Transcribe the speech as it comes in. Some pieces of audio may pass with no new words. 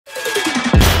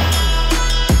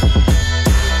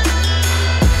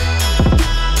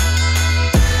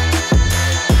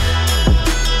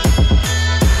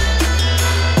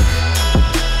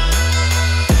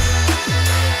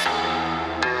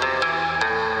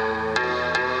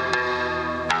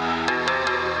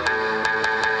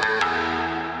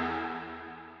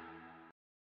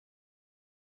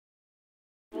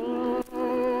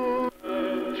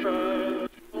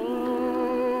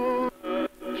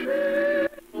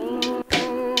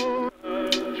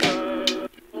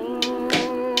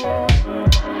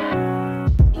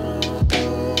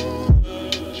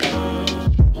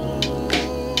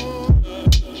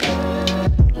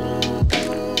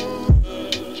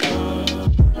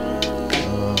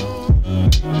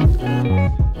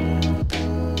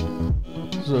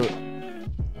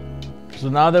So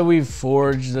now that we've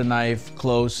forged the knife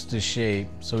close to shape,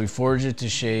 so we forged it to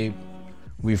shape,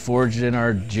 we forged in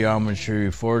our geometry,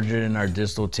 we forged it in our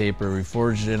distal taper, we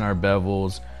forged it in our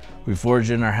bevels, we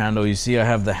forged in our handle. You see I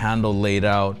have the handle laid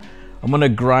out. I'm gonna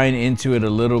grind into it a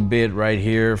little bit right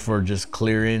here for just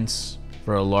clearance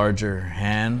for a larger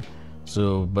hand.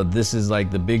 So, but this is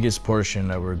like the biggest portion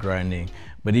that we're grinding.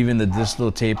 But even the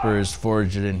distal taper is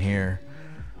forged in here.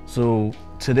 So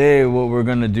today what we're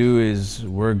gonna do is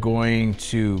we're going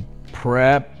to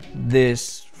prep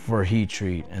this for heat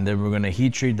treat, and then we're gonna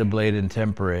heat treat the blade and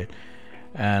temper it.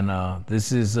 And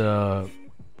this is a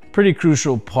pretty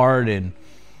crucial part in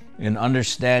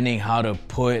understanding how to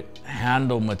put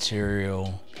handle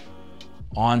material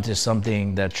onto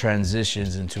something that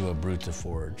transitions into a brute to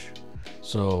forge.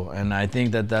 So, and I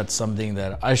think that that's something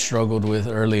that I struggled with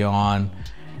early on,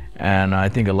 and I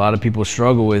think a lot of people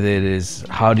struggle with it, is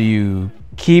how do you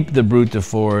keep the brute to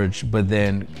forge but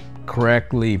then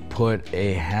correctly put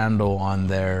a handle on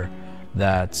there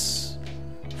that's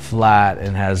flat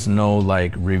and has no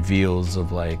like reveals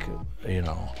of like, you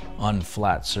know,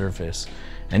 unflat surface.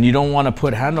 And you don't want to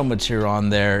put handle material on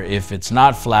there if it's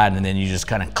not flat, and then you just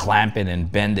kind of clamp it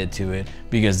and bend it to it,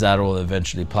 because that will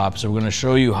eventually pop. So we're going to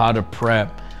show you how to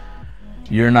prep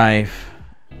your knife.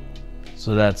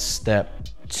 So that's step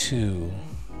 2.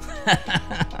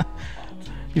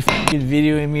 You fucking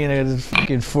videoing me and I got this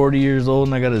fucking 40 years old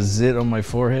and I got a zit on my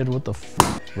forehead? What the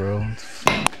fuck, bro? What the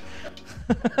fuck?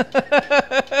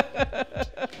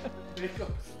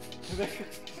 Okay.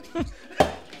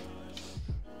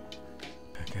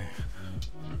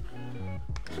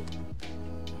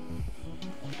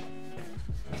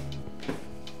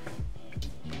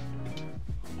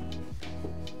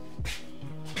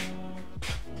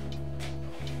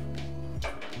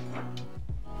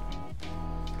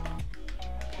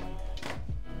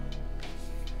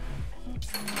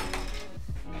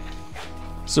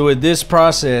 So with this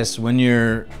process, when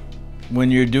you're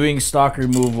doing stock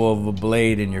removal of a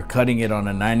blade and you're cutting it on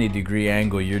a 90-degree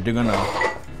angle, you're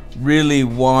gonna really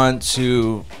want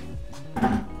to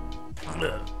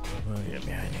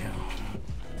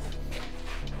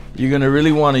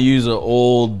use an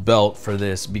old belt for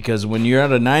this, because when you're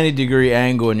at a 90-degree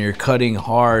angle and you're cutting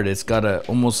hard, it's got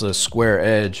almost a square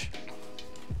edge,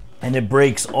 and it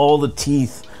breaks all the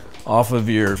teeth off of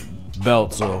your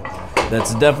belt. So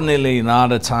that's definitely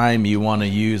not a time you want to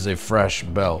use a fresh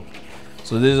belt.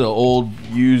 So this is an old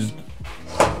used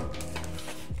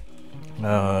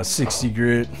 60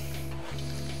 grit.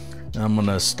 And I'm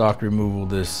gonna stock removal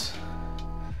this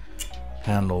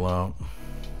handle out.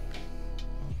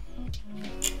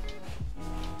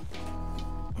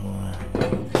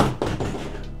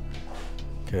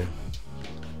 Okay.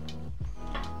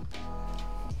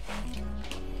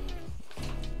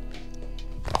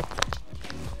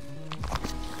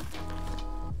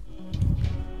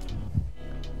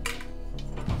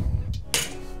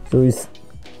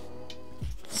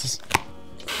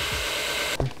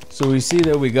 So we see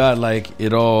that we got like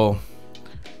it all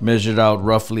measured out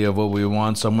roughly of what we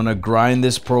want. So I'm gonna grind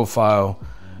this profile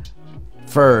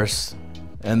first,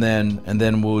 and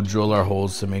then we'll drill our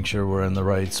holes to make sure we're in the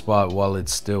right spot while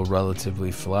it's still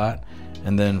relatively flat.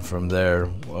 And then from there,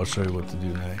 I'll show you what to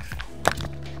do next.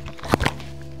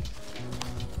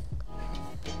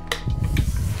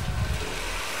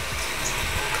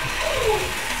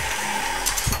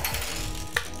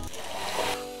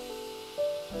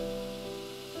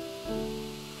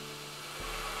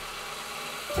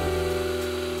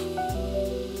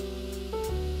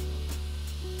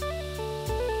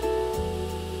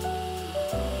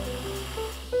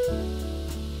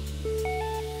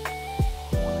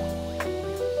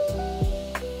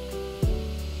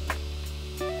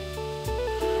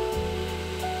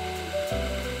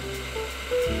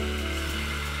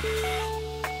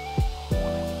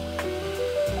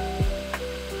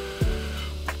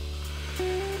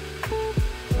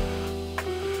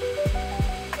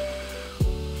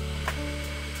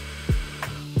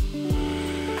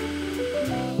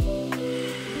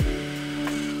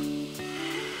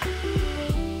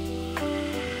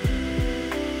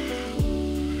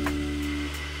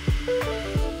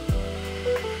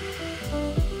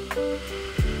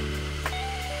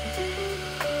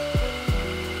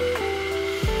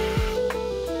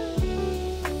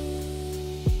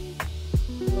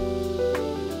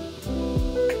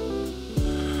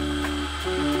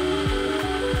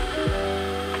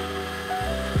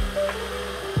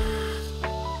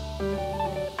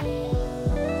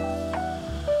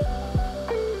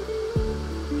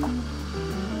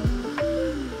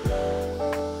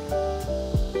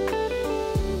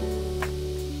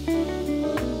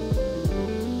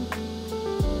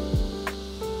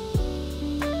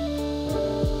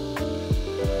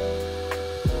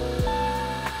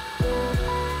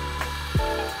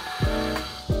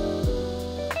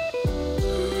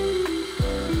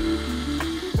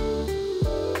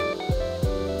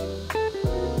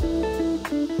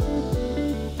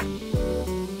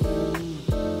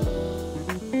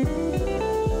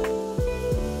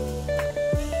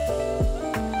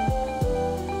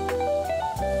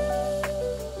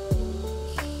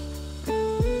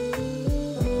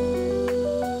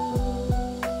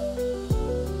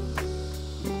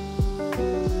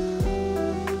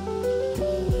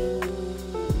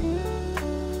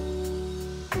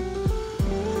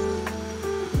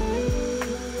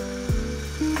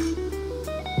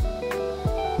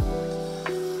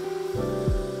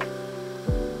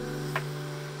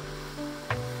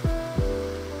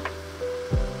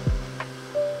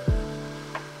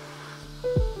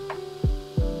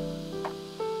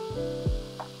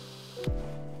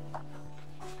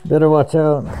 Better watch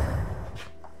out.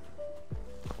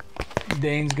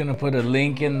 Dane's gonna put a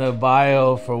link in the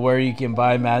bio for where you can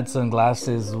buy Mad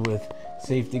sunglasses with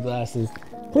safety glasses.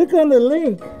 Click on the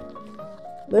link.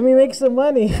 Let me make some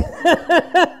money. I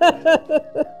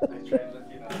tried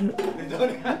looking up.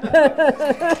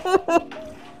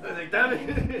 Like, damn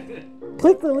it.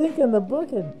 Click the link in the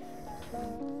booking.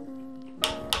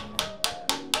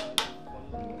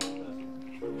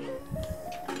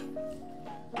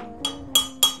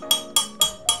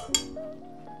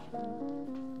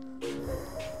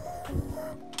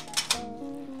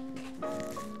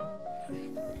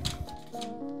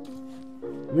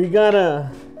 We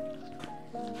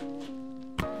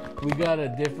got a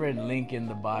different link in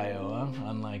the bio, huh?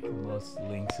 Unlike most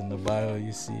links in the bio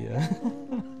you see.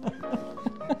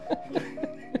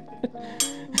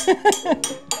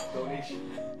 Donation.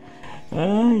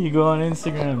 You go on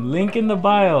Instagram, link in the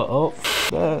bio. Oh,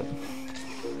 that.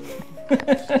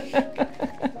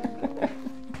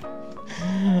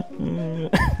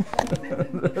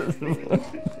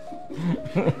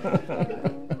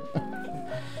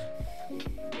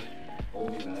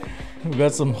 We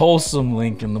got some wholesome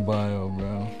link in the bio,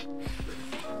 bro.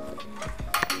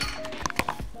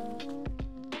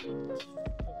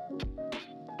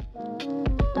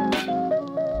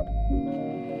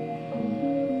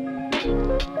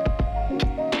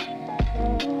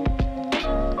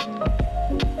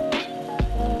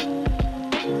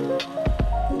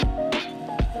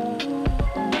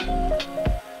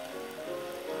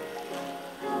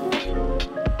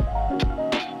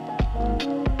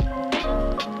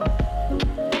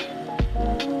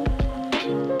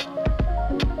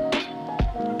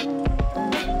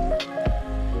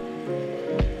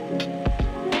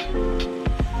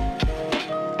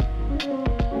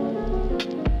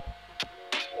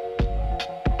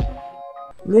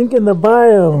 Link in the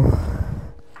bio.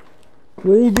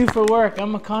 What do you do for work?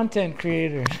 I'm a content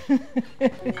creator.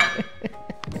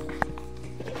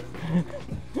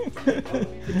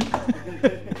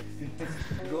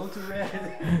 Go to red.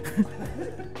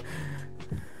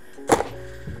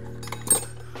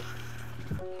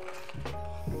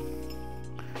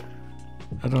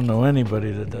 I don't know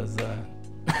anybody that does that.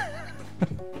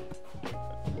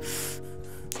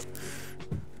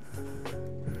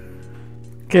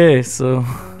 Okay, so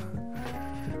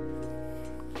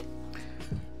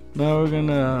now we're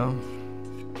gonna.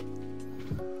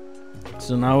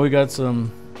 So now we got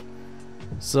some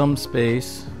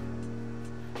space,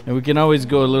 and we can always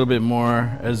go a little bit more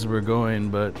as we're going,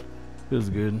 but feels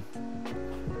good.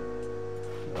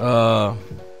 I'm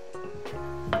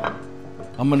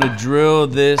gonna drill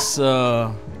this,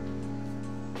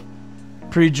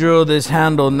 pre-drill this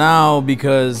handle now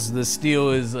because the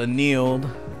steel is annealed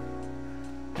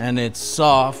and it's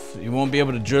soft. You won't be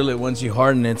able to drill it once you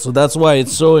harden it. So that's why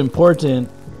it's so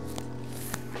important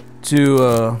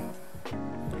to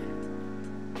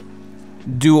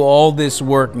do all this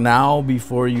work now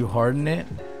before you harden it,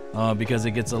 because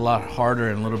it gets a lot harder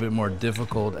and a little bit more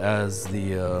difficult as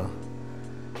the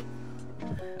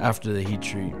after the heat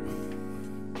treat.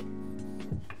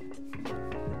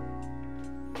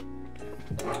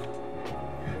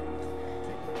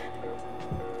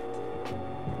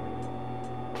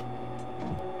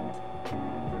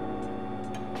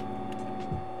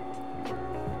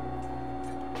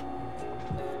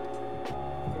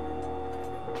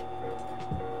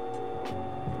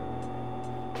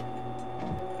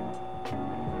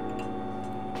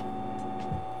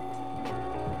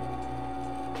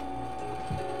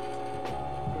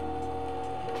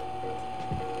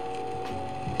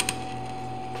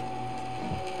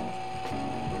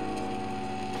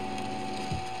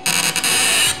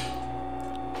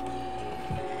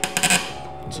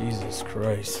 Jesus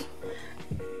Christ.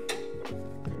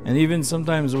 And even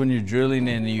sometimes when you're drilling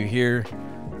and you hear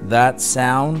that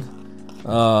sound,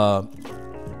 a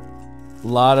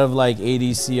lot of like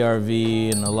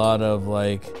ADCRV and a lot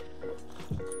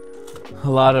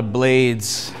of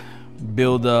blades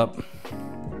build up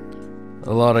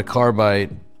a lot of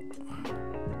carbide.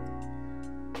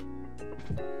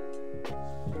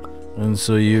 And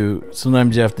so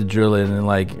sometimes you have to drill it, and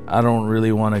like I don't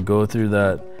really want to go through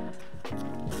that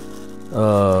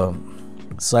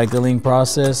cycling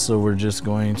process, so we're just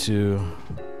going to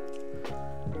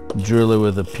drill it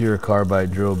with a pure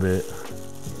carbide drill bit.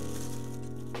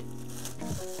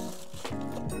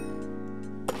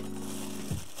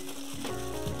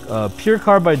 Pure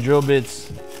carbide drill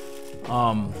bits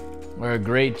are a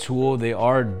great tool. They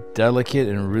are delicate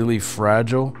and really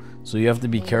fragile, so you have to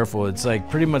be careful. It's like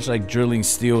pretty much like drilling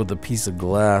steel with a piece of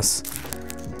glass.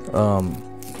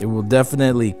 It will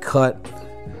definitely cut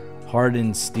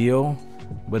hardened steel,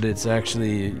 but it's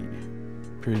actually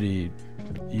pretty,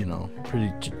 you know,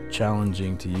 pretty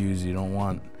challenging to use. You don't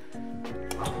want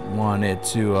it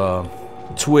to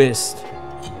twist.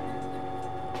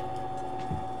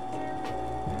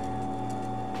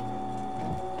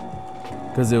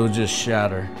 Because it will just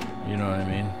shatter, you know what I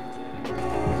mean?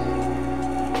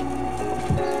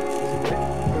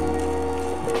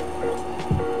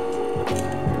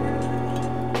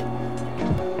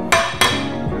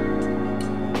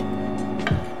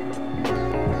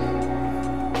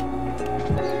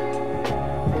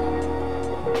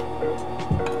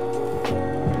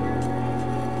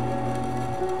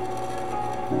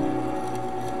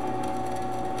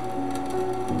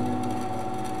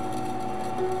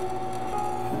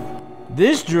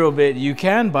 This drill bit you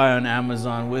can buy on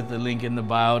Amazon with the link in the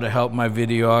bio to help my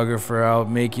videographer out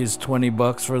make his 20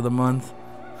 bucks for the month.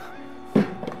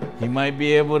 He might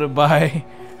be able to buy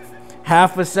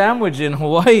half a sandwich in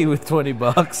Hawaii with 20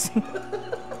 bucks.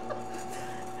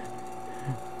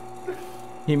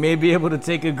 He may be able to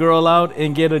take a girl out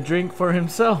and get a drink for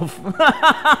himself.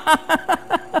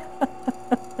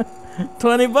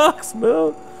 20 bucks,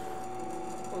 bro. Oh,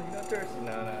 you're not thirsty?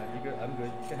 No, you good. I'm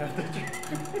good. You can have the drink.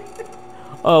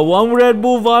 1 Red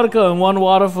Bull vodka and 1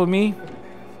 water for me.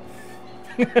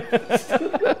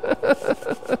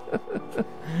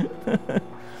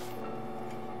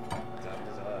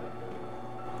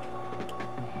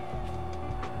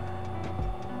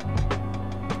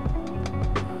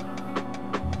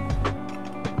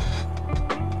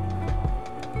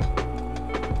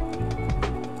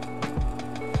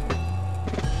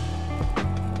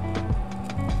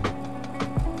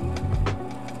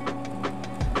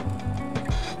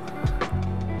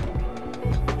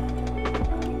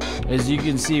 As you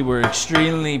can see, we're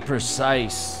extremely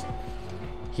precise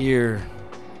here.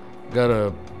 Got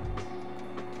a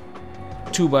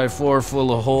 2x4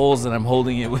 full of holes and I'm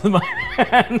holding it with my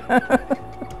hand.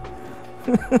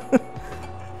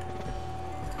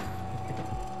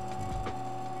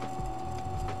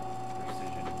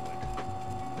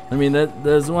 I mean,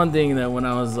 that's one thing that when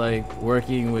I was like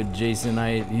working with Jason,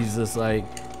 he's just like,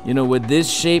 you know, with this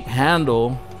shape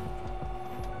handle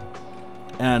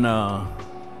and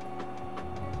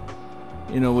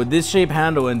you know, with this shape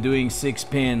handle and doing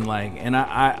 6-pin, like, and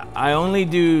I only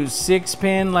do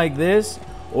 6-pin like this,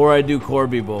 or I do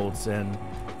Corby bolts, and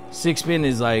 6-pin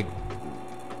is like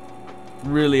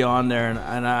really on there,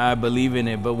 and I believe in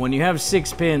it. But when you have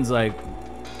 6 pins, like,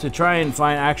 to try and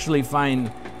actually find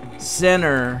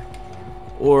center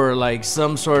or like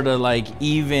some sort of like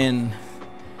even,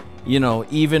 you know,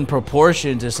 even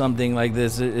proportion to something like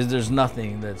this, there's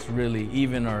nothing that's really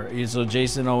even. Or so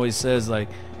Jason always says, like,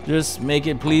 just make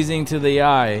it pleasing to the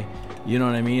eye, you know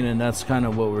what I mean? And that's kind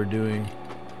of what we're doing.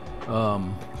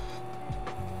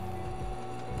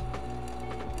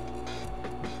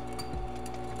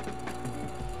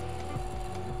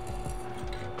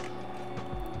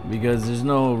 Because there's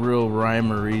no real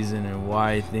rhyme or reason in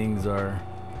why things are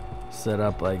set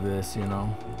up like this, you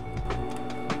know?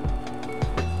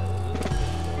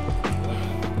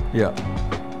 Yeah.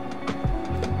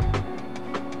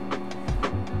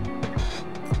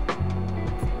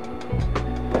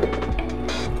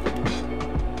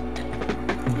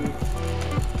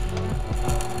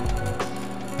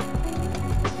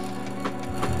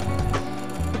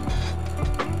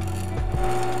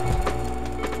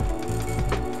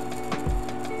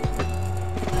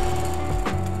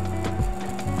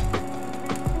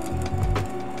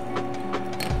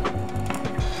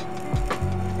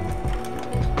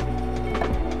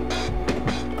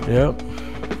 Yep.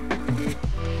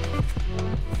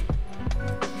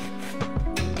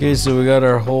 Okay, so we got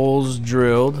our holes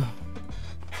drilled,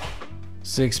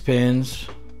 6 pins,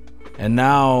 and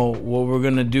now what we're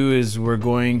gonna do is we're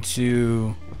going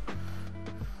to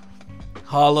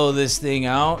hollow this thing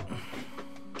out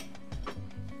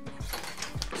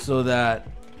so that,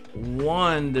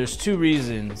 one, there's 2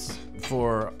 reasons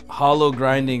for hollow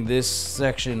grinding this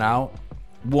section out.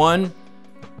 One,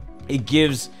 it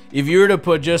gives, if you were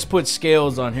to just put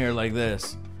scales on here like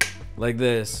this,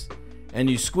 and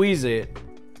you squeeze it,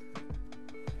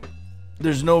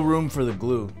 there's no room for the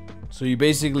glue. So you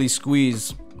basically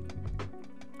squeeze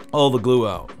all the glue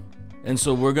out. And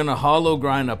so we're gonna hollow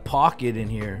grind a pocket in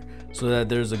here so that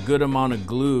there's a good amount of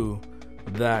glue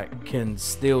that can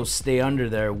still stay under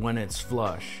there when it's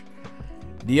flush.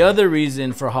 The other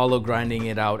reason for hollow grinding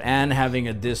it out and having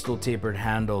a distal tapered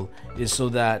handle is so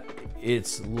that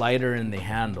it's lighter in the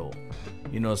handle,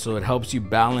 you know, so it helps you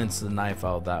balance the knife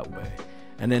out that way.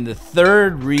 And then the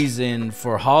third reason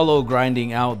for hollow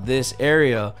grinding out this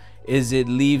area is it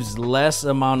leaves less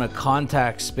amount of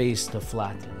contact space to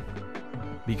flatten.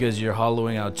 because you're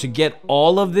hollowing out. To get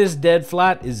all of this dead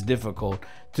flat is difficult.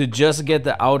 To just get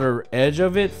the outer edge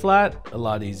of it flat, a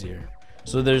lot easier.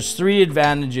 So there's 3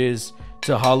 advantages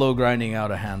to hollow grinding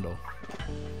out a handle.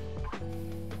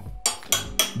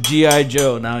 G.I.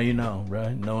 Joe, now you know,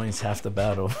 right? Knowing's half the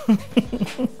battle.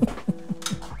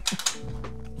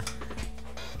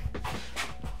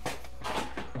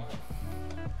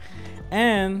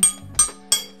 And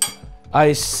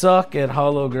I suck at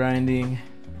hollow grinding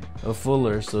a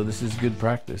fuller, so this is good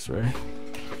practice, right?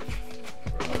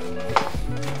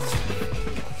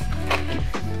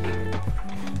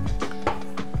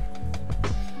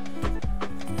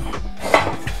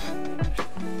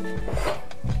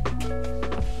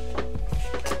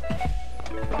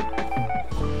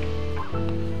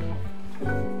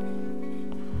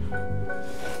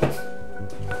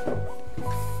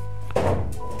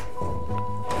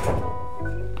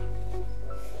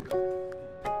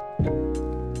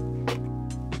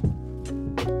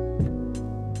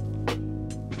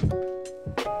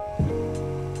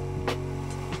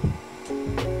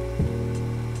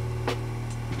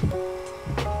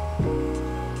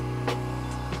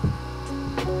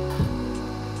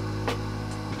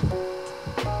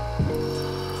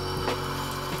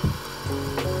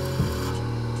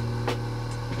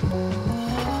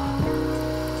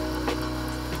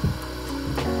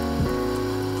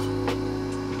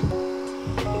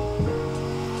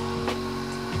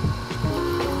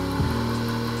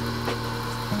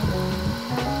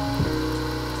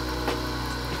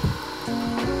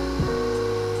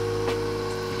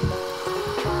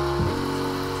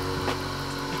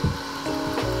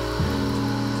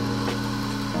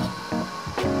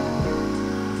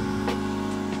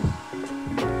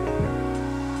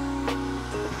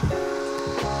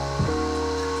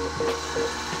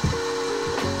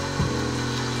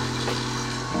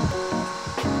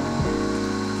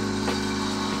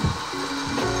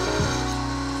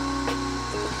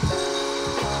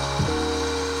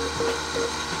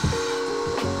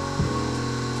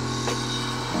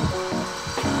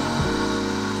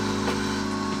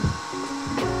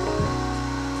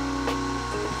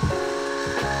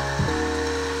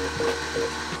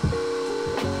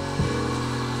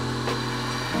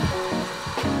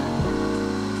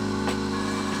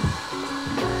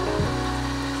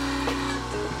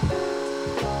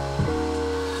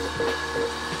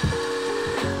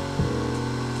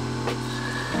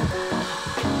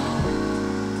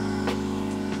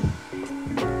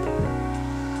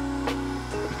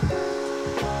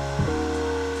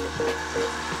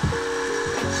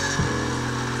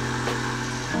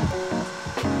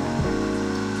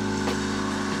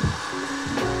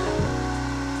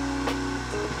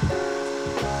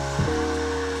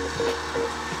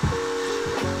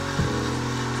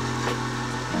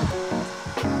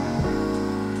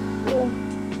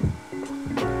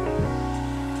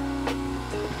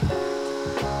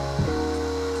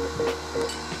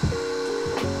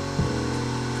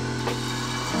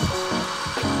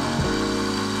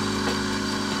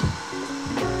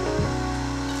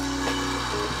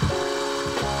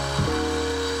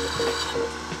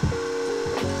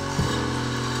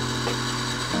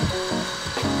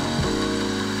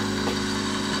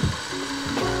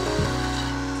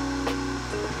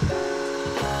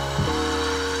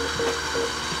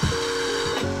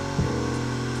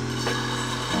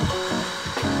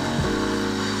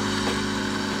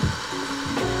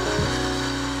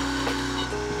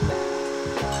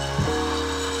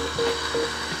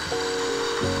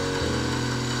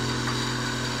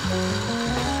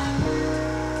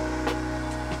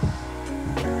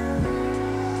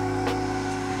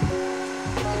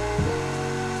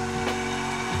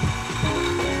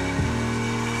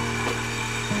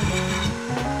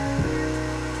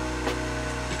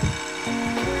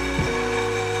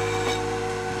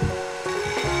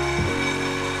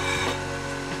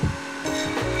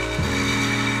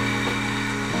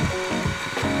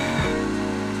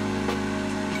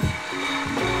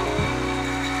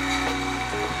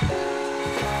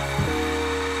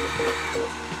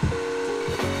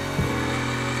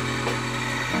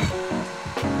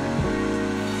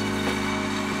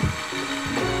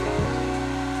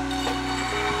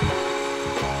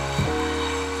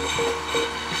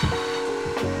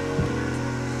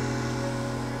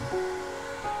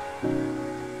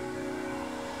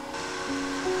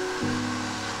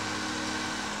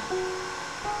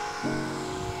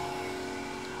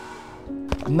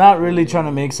 I'm not really trying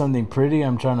to make something pretty.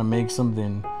 I'm trying to make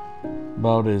something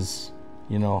about as,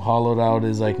 you know, hollowed out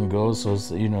as I can go. So,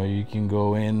 you know, you can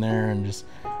go in there and just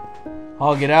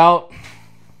hog it out.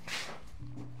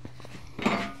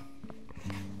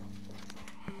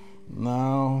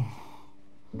 Now,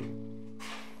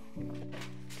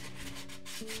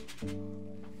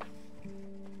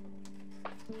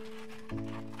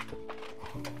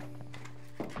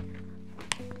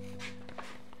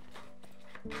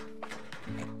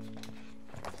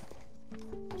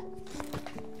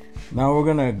 Now we're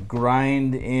gonna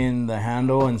grind in the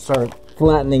handle and start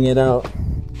flattening it out.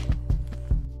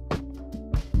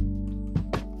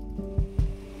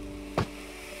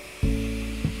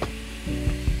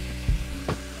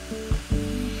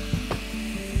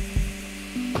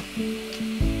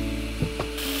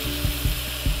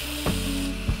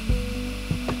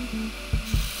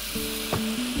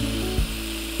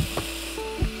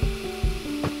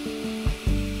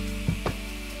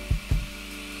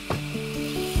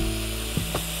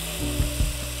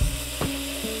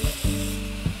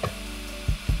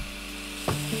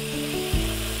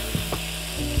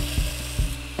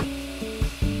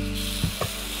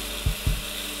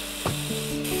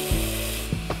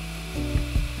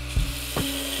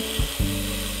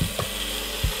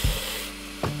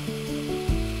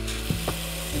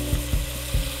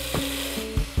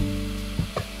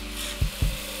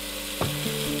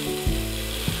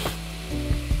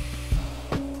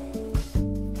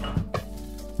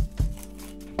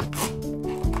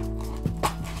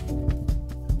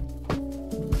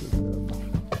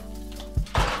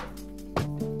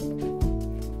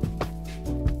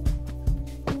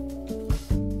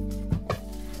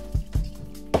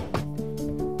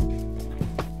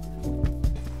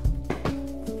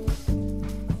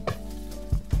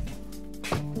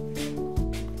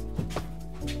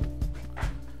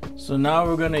 So now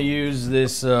we're gonna use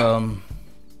this 9-inch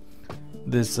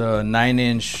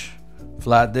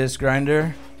flat disc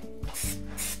grinder,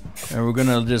 and we're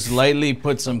gonna just lightly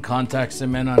put some contact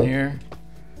cement on here.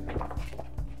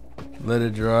 Let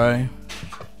it dry.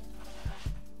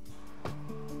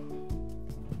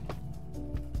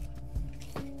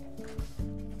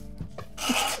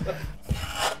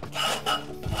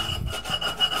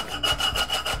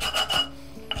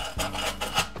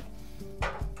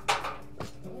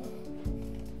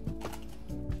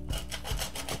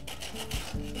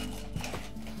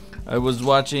 I was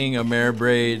watching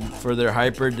Ameribraid for their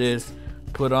hyper disc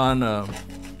put on a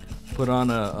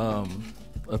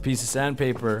piece of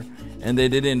sandpaper, and they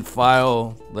didn't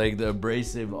file like the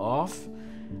abrasive off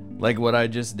like what I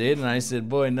just did, and I said,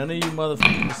 boy, none of you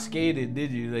motherfuckers skated,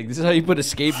 did you? Like, this is how you put a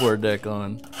skateboard deck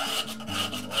on.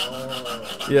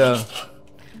 Yeah.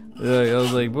 I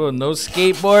was like, bro, no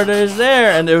skateboarders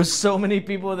there. And there was so many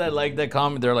people that like that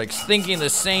comment. They're like thinking the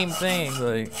same thing,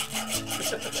 like,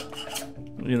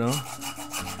 you know.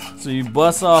 So you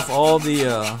bust off all the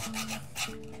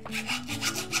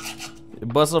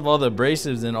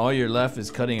abrasives, and all you're left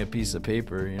is cutting a piece of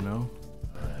paper, you know.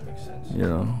 That makes sense. You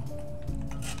know.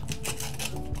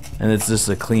 And it's just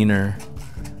a cleaner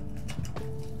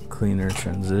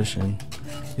transition.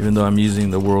 Even though I'm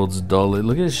using the world's dullest.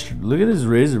 Look at his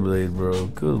razor blade, bro.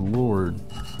 Good lord.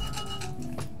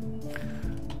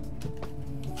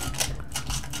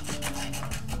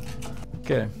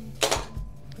 Okay.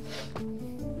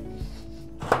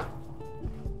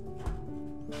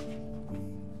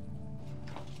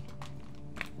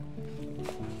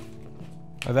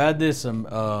 I've had this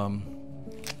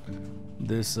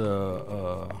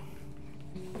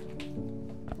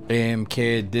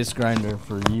AMK disc grinder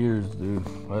for years, dude.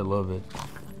 I love it.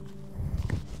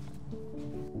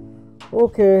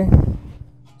 Okay,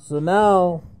 so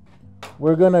now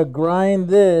we're gonna grind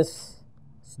this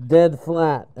dead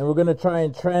flat, and we're gonna try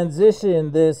and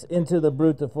transition this into the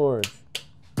Brute to Forge.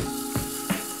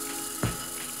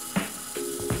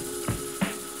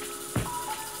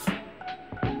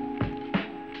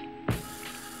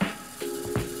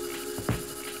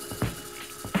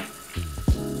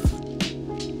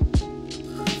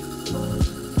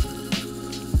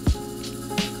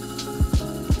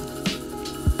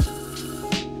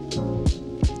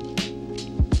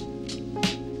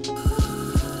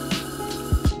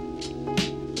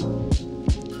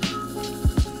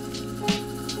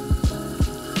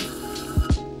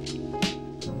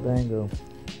 Bango.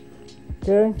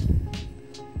 Okay,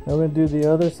 now we're gonna do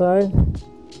the other side.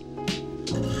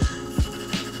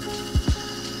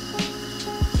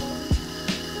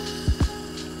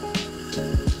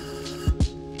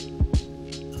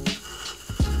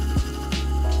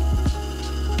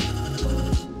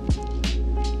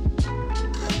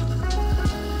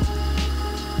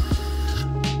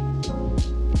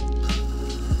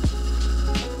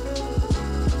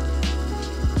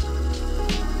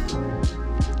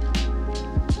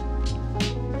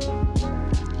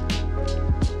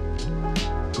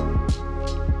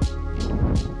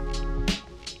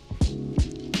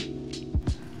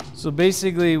 So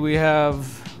basically we have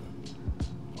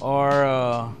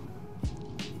our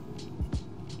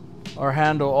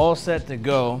handle all set to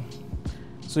go.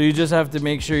 So you just have to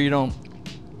make sure you don't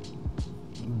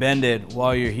bend it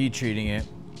while you're heat treating it.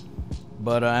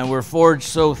 But and we're forged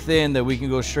so thin that we can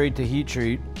go straight to heat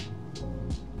treat.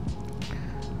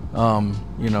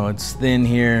 You know, it's thin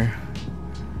here,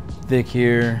 thick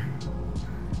here.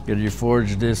 Get your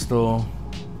forged distal.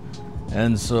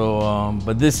 And so,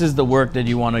 but this is the work that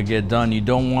you want to get done. You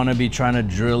don't want to be trying to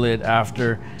drill it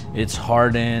after it's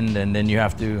hardened, and then you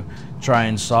have to try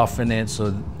and soften it.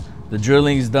 So the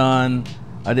drilling's done.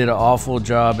 I did an awful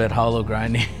job at hollow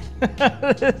grinding.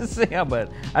 Yeah,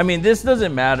 but I mean, this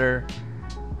doesn't matter.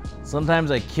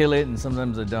 Sometimes I kill it and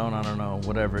sometimes I don't, I don't know,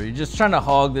 whatever. You're just trying to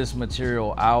hog this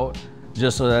material out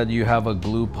just so that you have a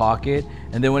glue pocket.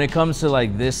 And then when it comes to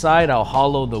like this side, I'll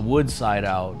hollow the wood side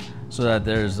out so that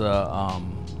there's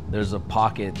a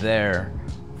pocket there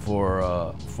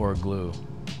for glue.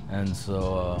 And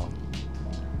so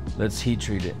let's heat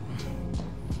treat it.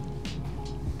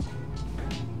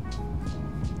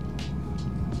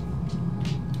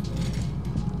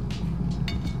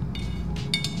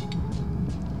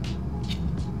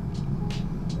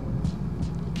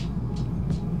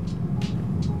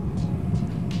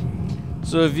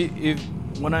 So heat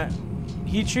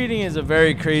treating is a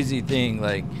very crazy thing.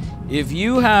 Like if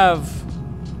you have,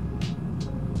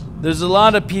 there's a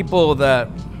lot of people that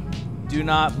do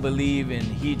not believe in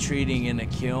heat treating in a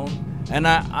kiln. And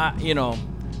you know,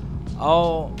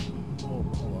 hold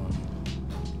on,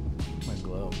 my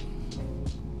glove.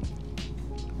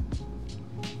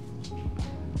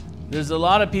 There's a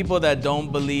lot of people that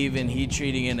don't believe in heat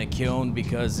treating in a kiln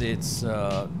because it's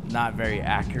not very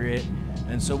accurate.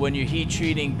 And so when you're heat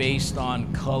treating based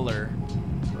on color,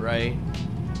 right?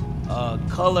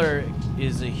 Color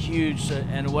is a huge,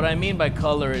 and what I mean by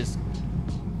color is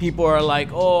people are like,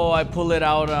 oh, I pull it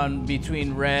out on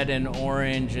between red and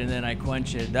orange and then I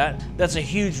quench it. That's a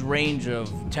huge range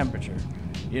of temperature,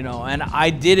 you know, and I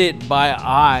did it by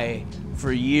eye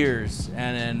for years.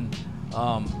 And then,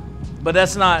 but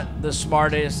that's not the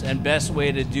smartest and best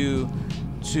way to do.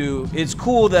 It's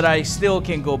cool that I still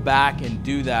can go back and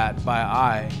do that by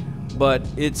eye, but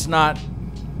it's not,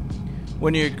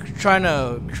 when you're trying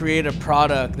to create a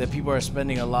product that people are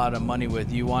spending a lot of money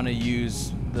with, you want to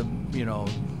use the, you know,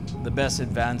 the best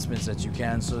advancements that you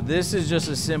can. So this is just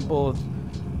a simple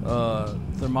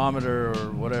thermometer or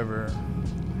whatever,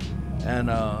 and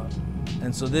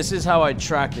so this is how I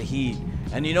track the heat.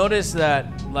 And you notice that,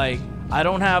 like, I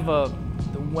don't have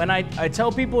when I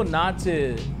tell people not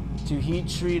to heat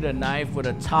treat a knife with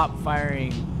a top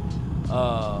firing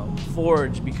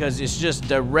forge, because it's just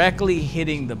directly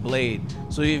hitting the blade.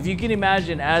 So if you can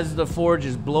imagine, as the forge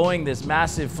is blowing this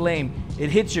massive flame, it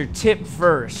hits your tip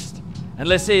first. And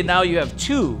let's say now you have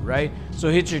two, right? So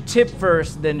it hits your tip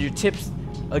first, then your tips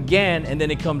again, and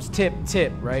then it comes tip,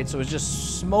 tip, right? So it's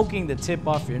just smoking the tip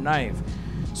off your knife.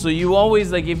 So you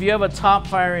always, like, if you have a top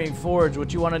firing forge,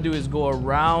 what you want to do is go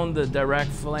around the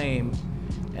direct flame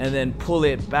and then pull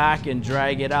it back and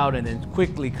drag it out and then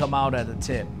quickly come out at the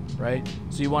tip, right?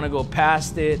 So you want to go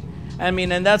past it. I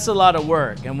mean, and that's a lot of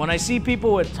work. And when I see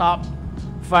people with top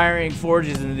firing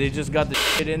forges and they just got the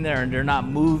shit in there and they're not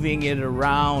moving it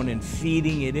around and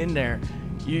feeding it in there,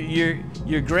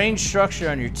 your grain structure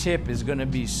on your tip is going to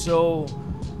be so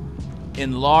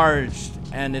enlarged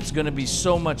and it's going to be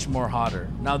so much more hotter.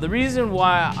 Now, the reason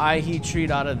why I heat treat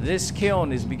out of this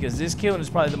kiln is because this kiln is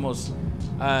probably the most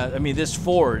this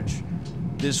forge,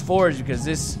 because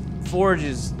this forge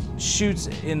shoots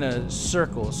in a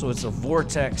circle, so it's a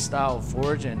vortex style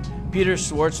forge. And Peter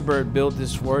Schwartzberg built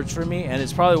this forge for me, and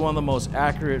it's probably one of the most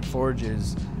accurate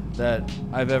forges that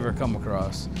I've ever come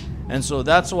across. And so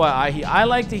that's why I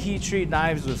like to heat treat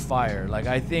knives with fire. Like,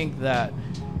 I think that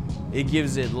it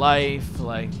gives it life,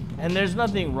 like, and there's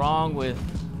nothing wrong with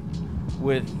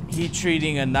heat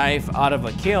treating a knife out of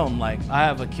a kiln. Like, I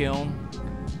have a kiln.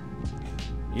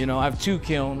 You know, I have two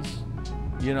kilns,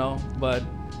 you know, but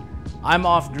I'm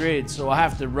off grid, so I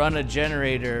have to run a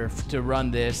generator to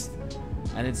run this,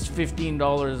 and it's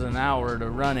 $15 an hour to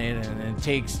run it, and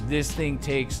this thing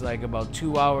takes like about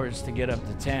 2 hours to get up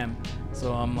to temp.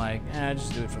 So I'm like, I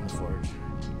just do it from the forge.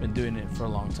 Been doing it for a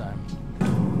long time.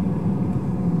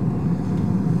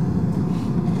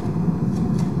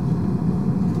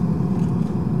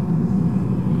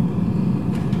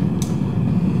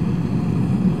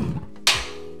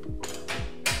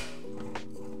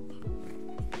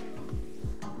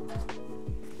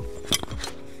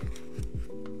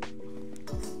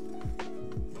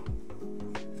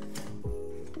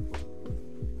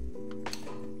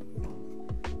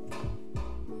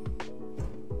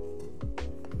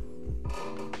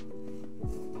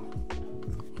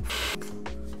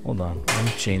 Hold on, let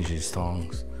me change these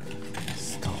tongs.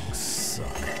 These tongs suck.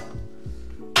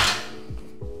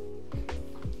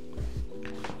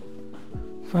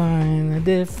 Find a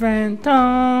different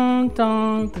tong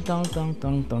tong tong tong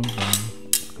tong tong tong.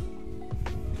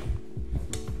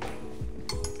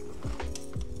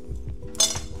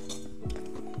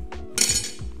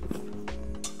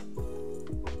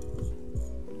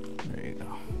 There you go.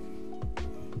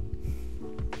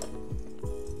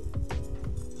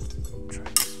 Try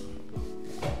this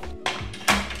one.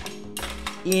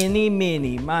 Eeny,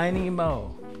 meeny, miny,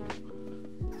 mo.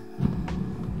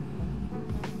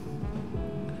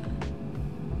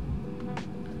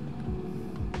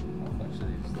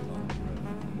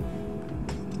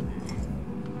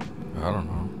 I don't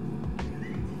know.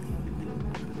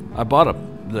 I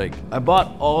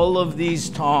bought all of these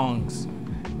tongs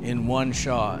in one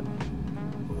shot.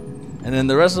 And then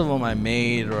the rest of them I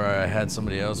made or I had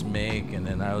somebody else make, and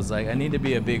then I was like, I need to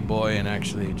be a big boy and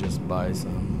actually just buy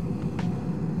some.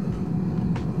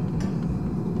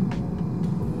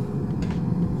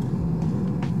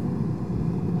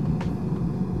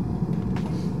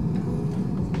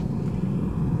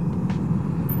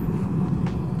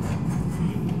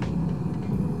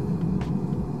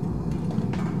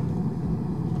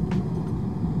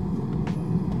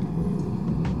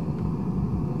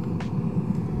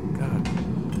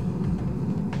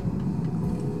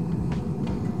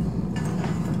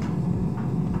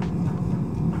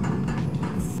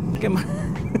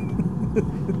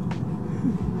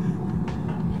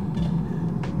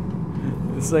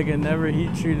 It's like I never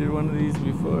heat treated one of these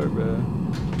before, bro.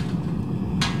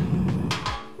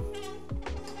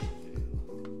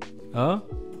 Huh?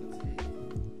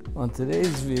 On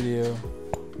today's video.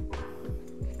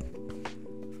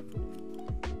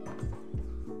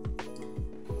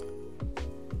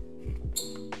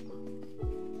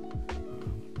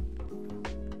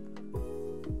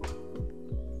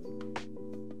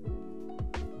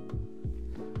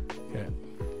 Okay.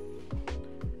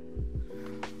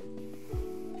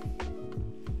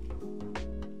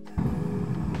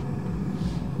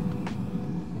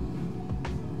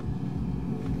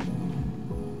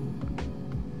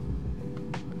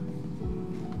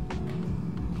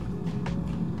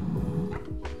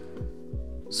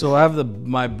 So I have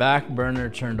my back burner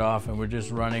turned off and we're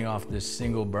just running off this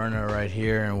single burner right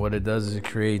here, and what it does is it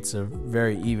creates a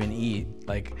very even heat.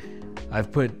 Like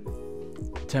I've put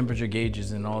temperature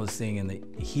gauges and all this thing, and the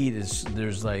heat is,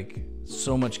 there's like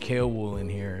so much kale wool in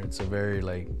here. It's a very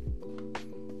like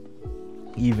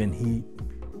even heat.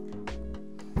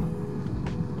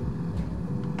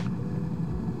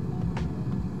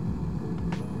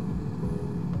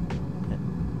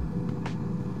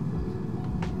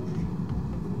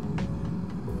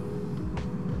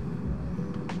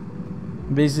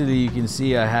 Basically, you can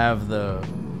see I have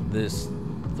this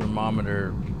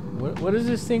thermometer. What is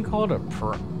this thing called?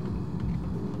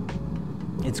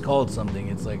 It's called something.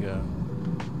 It's like a,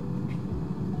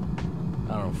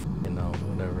 I don't know,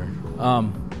 whatever.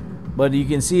 But you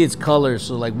can see its color.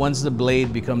 So like once the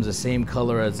blade becomes the same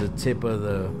color as the tip of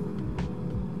the,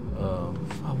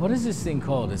 what is this thing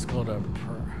called? It's called a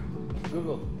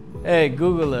Google. Hey,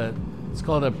 Google it. It's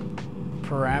called a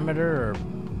parameter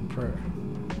or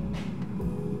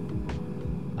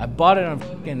I bought it on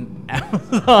fucking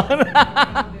Amazon.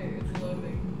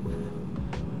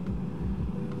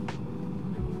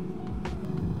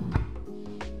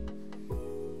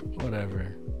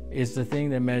 Whatever. It's the thing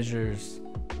that measures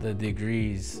the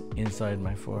degrees inside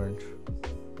my forge.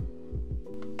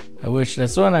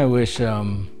 That's when I wish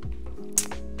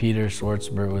Peter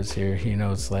Schwartzberg was here. He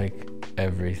knows like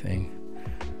everything.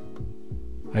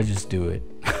 I just do it.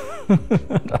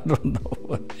 I don't know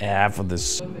what half of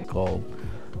this is called.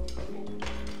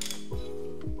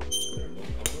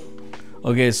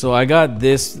 Okay, so I got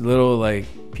this little like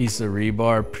piece of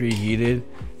rebar preheated,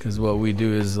 because what we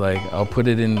do is like I'll put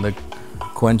it in the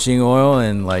quenching oil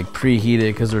and like preheat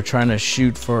it, because we're trying to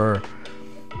shoot for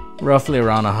roughly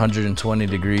around 120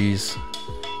 degrees.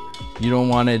 You don't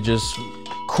want it just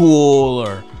cool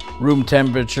or room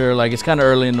temperature. Like it's kind of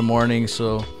early in the morning,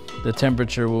 so the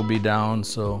temperature will be down,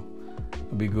 so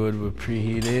it'll be good. We'll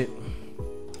preheat it.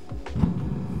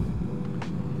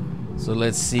 So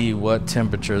let's see what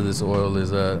temperature this oil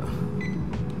is at.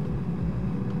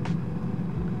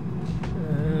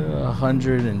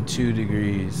 102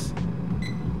 degrees,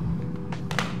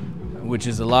 which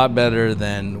is a lot better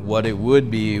than what it would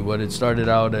be. What it started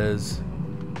out as,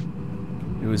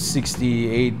 it was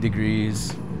 68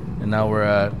 degrees, and now we're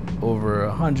at over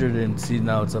 100, and see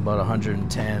now it's about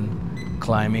 110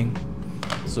 climbing.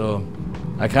 So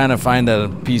I kind of find that a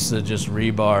piece of just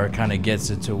rebar kind of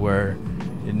gets it to where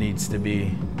it needs to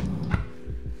be.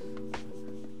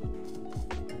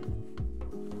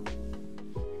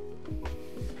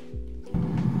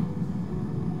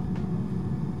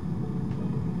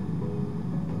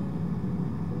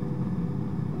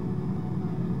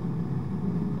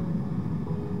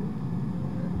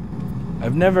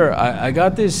 I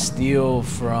got this steel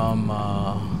from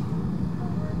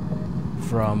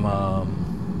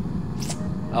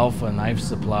Alpha Knife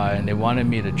Supply, and they wanted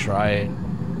me to try it.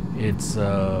 It's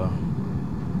I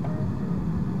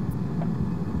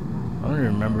don't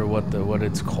even remember what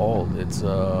it's called. It's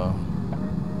I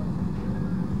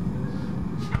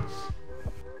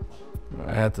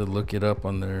had to look it up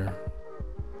on their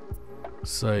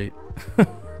site.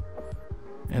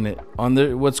 And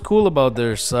what's cool about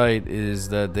their site is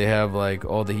that they have like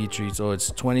all the heat treats. Oh,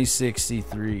 it's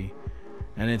 26C3,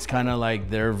 and it's kind of like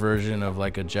their version of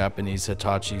like a Japanese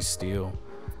Hitachi steel.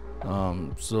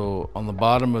 So on the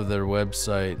bottom of their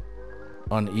website,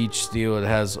 on each steel, it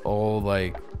has all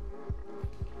like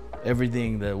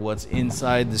everything what's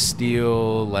inside the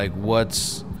steel, like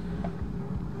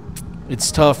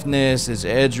its toughness, its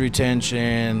edge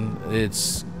retention,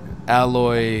 its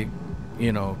alloy,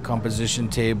 composition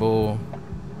table.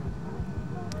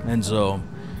 And so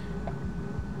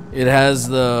it has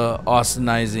the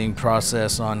austenizing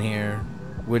process on here,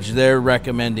 which they're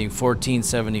recommending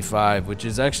 1475, which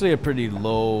is actually a pretty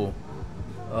low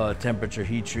temperature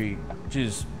heat treat, which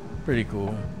is pretty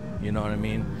cool. You know what I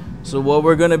mean? So what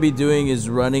we're going to be doing is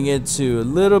running it to a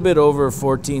little bit over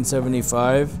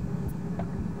 1475,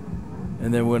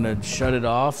 and then we're going to shut it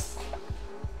off,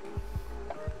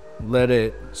 let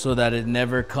it so that it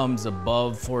never comes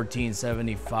above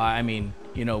 1475. I mean,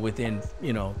 within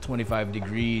 25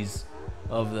 degrees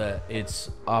of its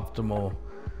optimal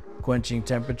quenching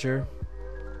temperature.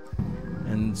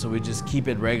 And so we just keep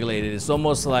it regulated. It's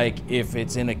almost like if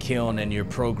it's in a kiln and you're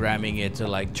programming it to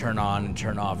like turn on and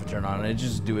turn off and turn on, and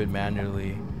just do it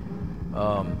manually.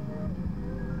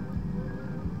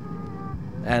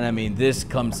 And I mean, this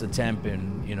comes to temp in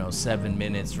 7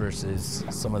 minutes versus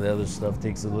some of the other stuff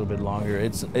takes a little bit longer.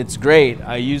 It's great.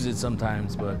 I use it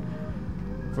sometimes, but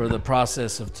for the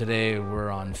process of today,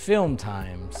 we're on film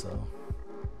time, so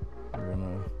we're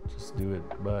gonna just do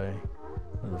it by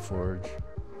the forge.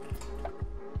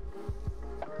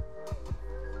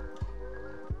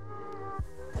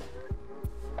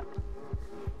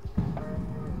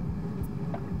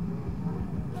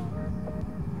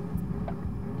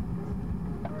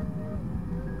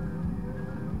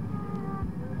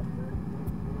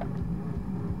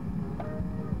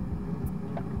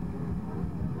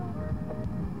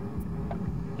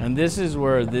 And this is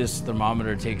where this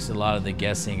thermometer takes a lot of the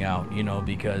guessing out,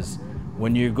 because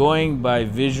when you're going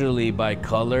visually by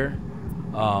color,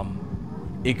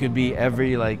 it could be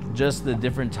just the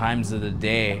different times of the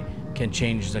day can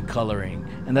change the coloring.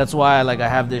 And that's why I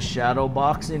have this shadow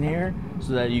box in here,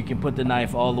 so that you can put the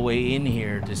knife all the way in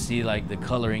here to see like the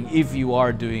coloring if you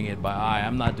are doing it by eye.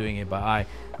 I'm not doing it by eye.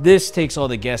 This takes all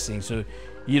the guessing, so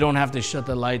you don't have to shut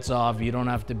the lights off. You don't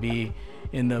have to be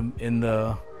in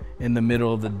the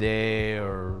middle of the day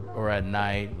or at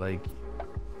night. Like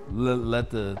let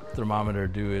the thermometer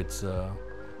do its job,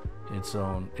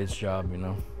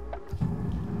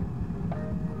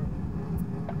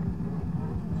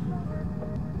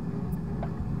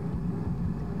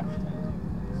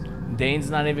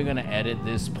 Dane's not even gonna edit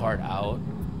this part out,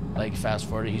 like fast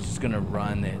forward. He's just gonna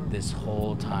run it this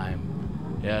whole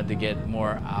time, to get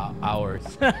more hours.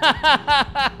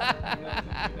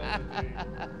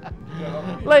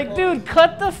 Like, dude,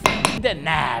 cut the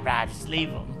nah, bro, just leave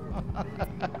them.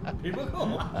 People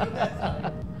go.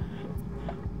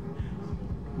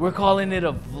 We're calling it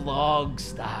a vlog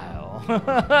style.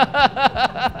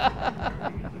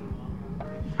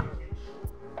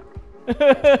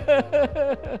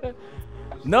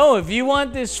 No, if you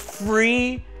want this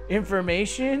free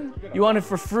information, you want it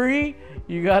for free,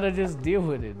 you gotta just deal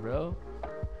with it, bro.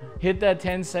 Hit that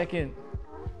 10-second.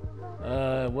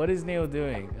 What is Neil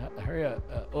doing? Hurry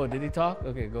up. Oh, did he talk?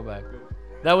 Okay, go back.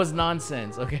 That was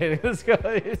nonsense. Okay, let's go.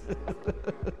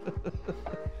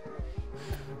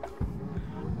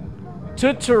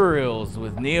 Tutorials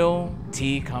with Neil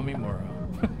T. Kamimura.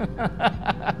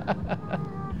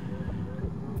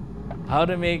 How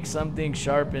to make something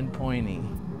sharp and pointy.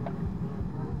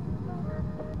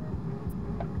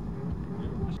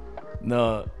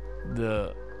 No,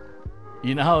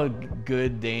 you know how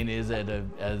good Dane is as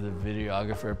a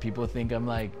videographer? People think I'm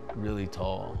like really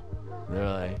tall. They're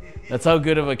like, that's how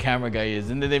good of a camera guy is.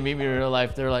 And then they meet me in real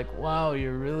life, they're like, wow,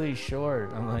 you're really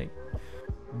short. I'm like,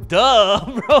 duh,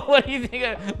 bro, what do you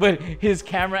think? But his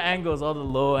camera angles, all the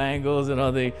low angles and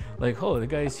all the, like, oh, the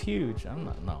guy's huge. I'm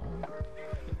not, no.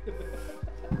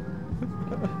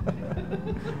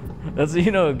 That's,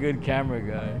 a good camera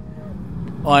guy.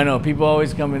 Oh, I know. People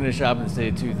always come in the shop and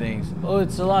say two things. Oh,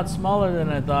 it's a lot smaller than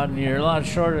I thought, and you're a lot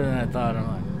shorter than I thought. I'm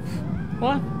like,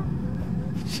 what?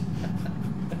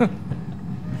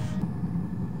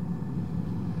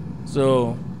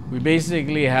 So we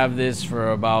basically have this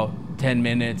for about 10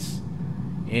 minutes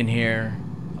in here.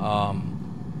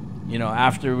 You know,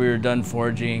 after we were done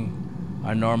forging,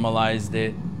 I normalized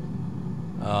it.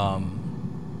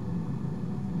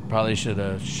 Probably should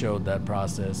have showed that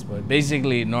process, but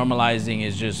basically normalizing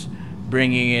is just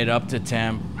bringing it up to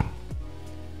temp,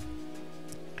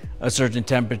 a certain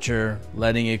temperature,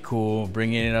 letting it cool,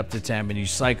 bringing it up to temp, and you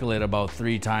cycle it about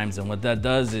 3 times. And what that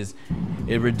does is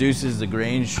it reduces the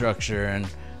grain structure.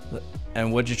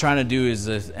 And what you're trying to do is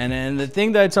this, and the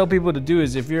thing that I tell people to do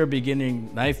is, if you're a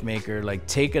beginning knife maker, like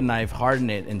take a knife, harden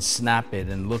it, and snap it,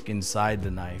 and look inside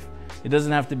the knife. It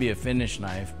doesn't have to be a finished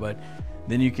knife, but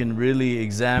then you can really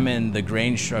examine the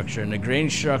grain structure, and the grain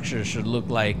structure should look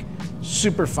like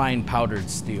super fine powdered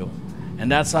steel. And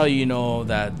that's how you know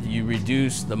that you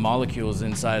reduce the molecules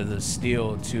inside of the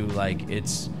steel to like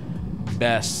its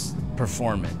best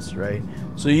performance, right?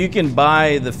 So you can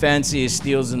buy the fanciest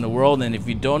steels in the world, and if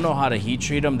you don't know how to heat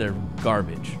treat them, they're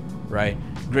garbage, right?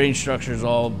 Grain structure is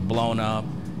all blown up,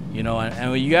 you know,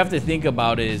 and what you have to think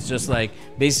about it is just like,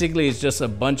 basically it's just a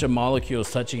bunch of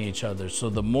molecules touching each other. So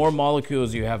the more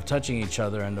molecules you have touching each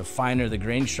other and the finer the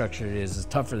grain structure is, the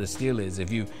tougher the steel is.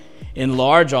 If you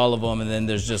enlarge all of them, and then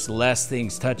there's just less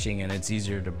things touching, and it's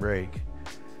easier to break.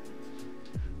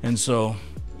 And so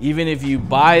even if you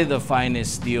buy the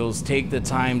finest steels, take the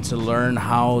time to learn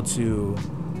how to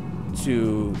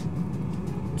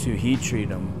heat treat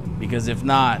them, because if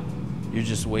not, you're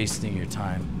just wasting your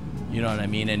time. You know what I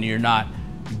mean? And you're not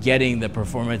getting the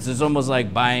performance. It's almost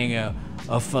like buying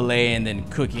a fillet and then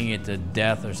cooking it to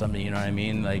death or something. You know what I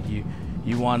mean? Like you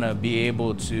want to be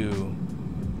able to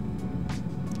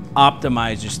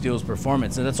optimize your steel's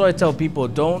performance. And that's why I tell people,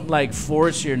 don't like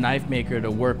force your knife maker to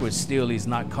work with steel he's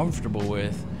not comfortable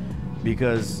with,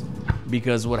 because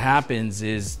what happens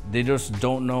is they just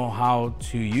don't know how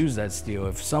to use that steel.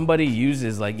 If somebody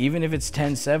uses, like, even if it's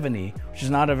 1070, which is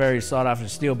not a very sought after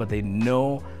steel, but they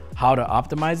know how to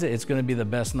optimize it, it's going to be the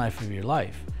best knife of your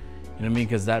life. You know what I mean?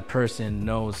 Because that person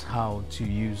knows how to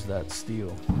use that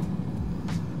steel.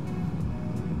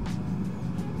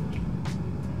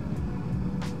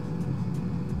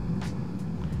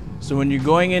 So when you're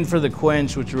going in for the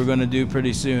quench, which we're going to do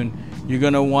pretty soon, you're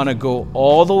going to want to go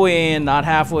all the way in, not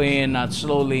halfway in, not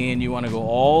slowly in. You want to go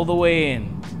all the way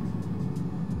in.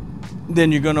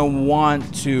 Then you're going to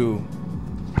want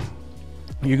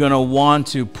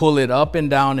to pull it up and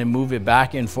down and move it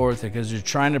back and forth, because you're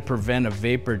trying to prevent a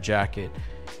vapor jacket,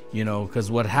 you know,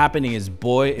 because what's happening is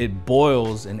it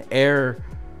boils, an air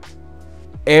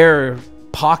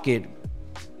pocket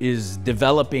is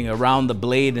developing around the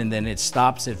blade, and then it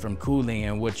stops it from cooling.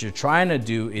 And what you're trying to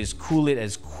do is cool it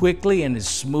as quickly and as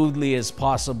smoothly as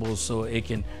possible, so it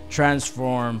can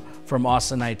transform from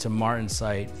austenite to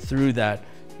martensite through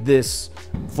this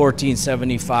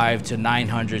 1475 to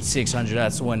 900, 600,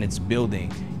 that's when it's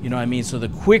building. You know what I mean? So the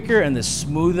quicker and the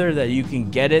smoother that you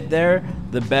can get it there,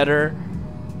 the better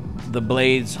the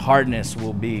blade's hardness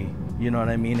will be. You know what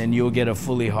I mean? And you'll get a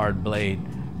fully hard blade,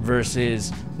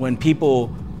 versus when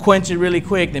people quench it really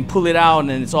quick, then pull it out, and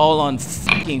it's all on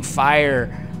fucking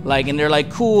fire, like, and they're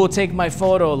like, cool, take my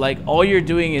photo. Like, all you're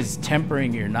doing is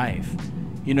tempering your knife.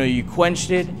 You know, you quenched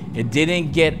it, it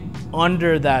didn't get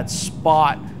under that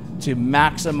spot to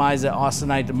maximize the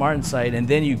austenite to martensite, and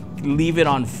then you leave it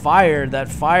on fire. That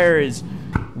fire is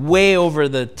way over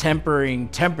the tempering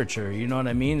temperature, you know what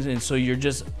I mean? And so you're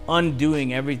just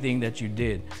undoing everything that you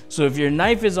did. So if your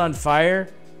knife is on fire,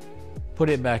 put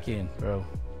it back in, bro.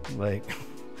 Like,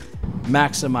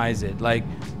 maximize it. Like,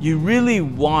 you really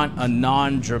want a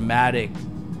non-dramatic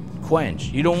quench.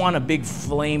 You don't want a big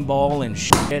flame ball and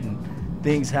shit and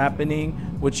things happening.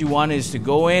 What you want is to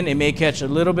go in, it may catch a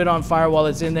little bit on fire while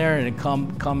it's in there and it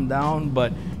come down,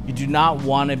 but you do not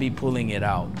want to be pulling it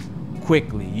out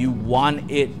quickly. You want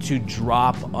it to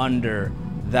drop under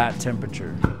that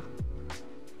temperature.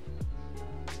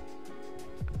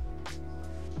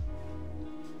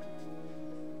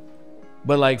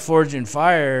 But like Forge and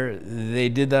Fire, they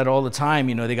did that all the time.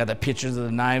 You know, they got the pictures of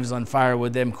the knives on fire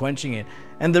with them quenching it.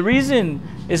 And the reason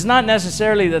is not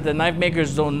necessarily that the knife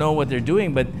makers don't know what they're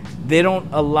doing, but they don't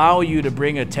allow you to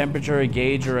bring a temperature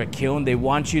gauge or a kiln. They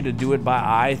want you to do it by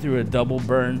eye through a double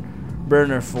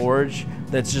burner forge.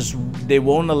 That's just, they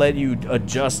won't let you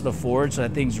adjust the forge. So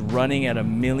that thing's running at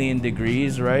 1,000,000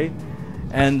 degrees, right?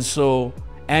 And so,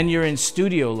 and you're in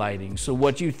studio lighting. So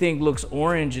what you think looks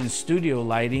orange in studio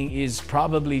lighting is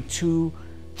probably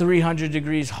 200-300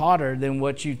 degrees hotter than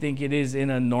what you think it is in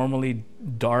a normally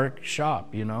dark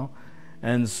shop, you know?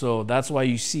 And so that's why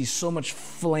you see so much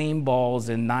flame balls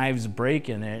and knives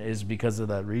breaking it, is because of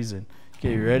that reason.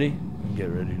 Okay, you ready? Get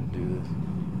ready to do this.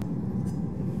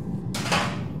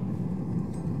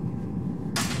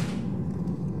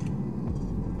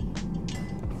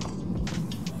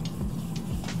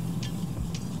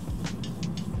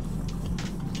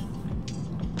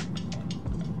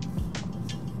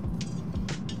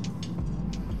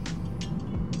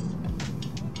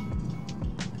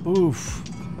 Oof.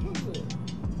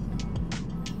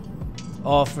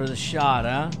 All for the shot,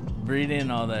 huh? Breathe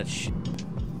in all that shit.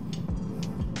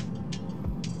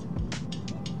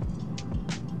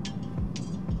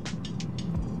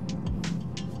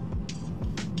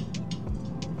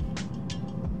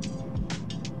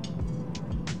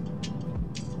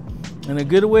 And a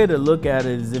good way to look at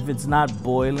it is if it's not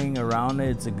boiling around it,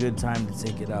 it's a good time to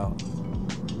take it out.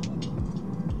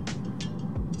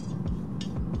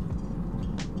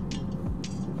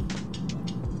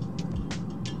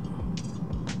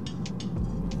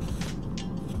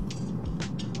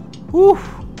 Whew.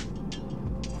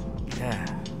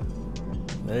 Yeah.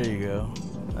 There you go.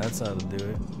 That's how to do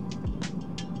it.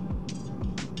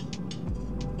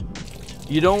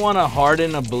 You don't want to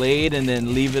harden a blade and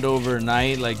then leave it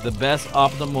overnight. Like the best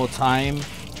optimal time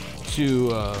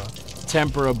to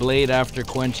temper a blade after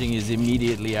quenching is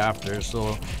immediately after.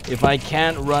 So if I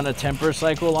can't run a temper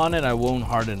cycle on it, I won't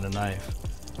harden the knife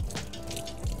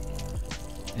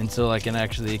until it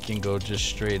can go just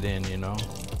straight in, you know.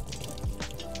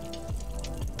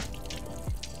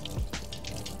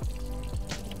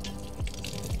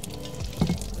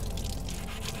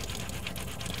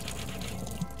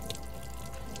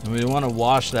 And we want to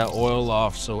wash that oil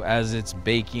off so as it's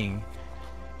baking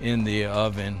in the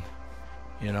oven,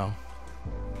 you know.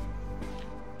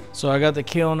 So I got the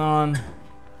kiln on.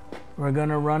 We're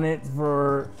gonna run it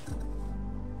for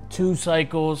 2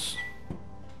 cycles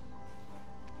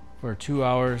for 2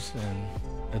 hours, and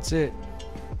that's it.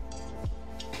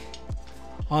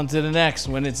 On to the next.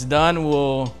 When it's done,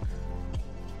 we'll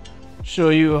show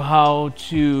you how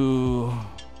to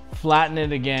flatten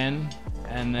it again,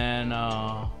 and then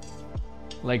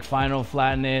like final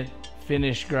flatten it,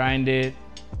 finish grind it,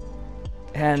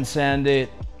 hand sand it,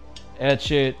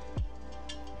 etch it,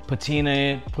 patina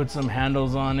it, put some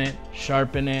handles on it,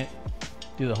 sharpen it,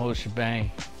 do the whole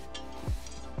shebang.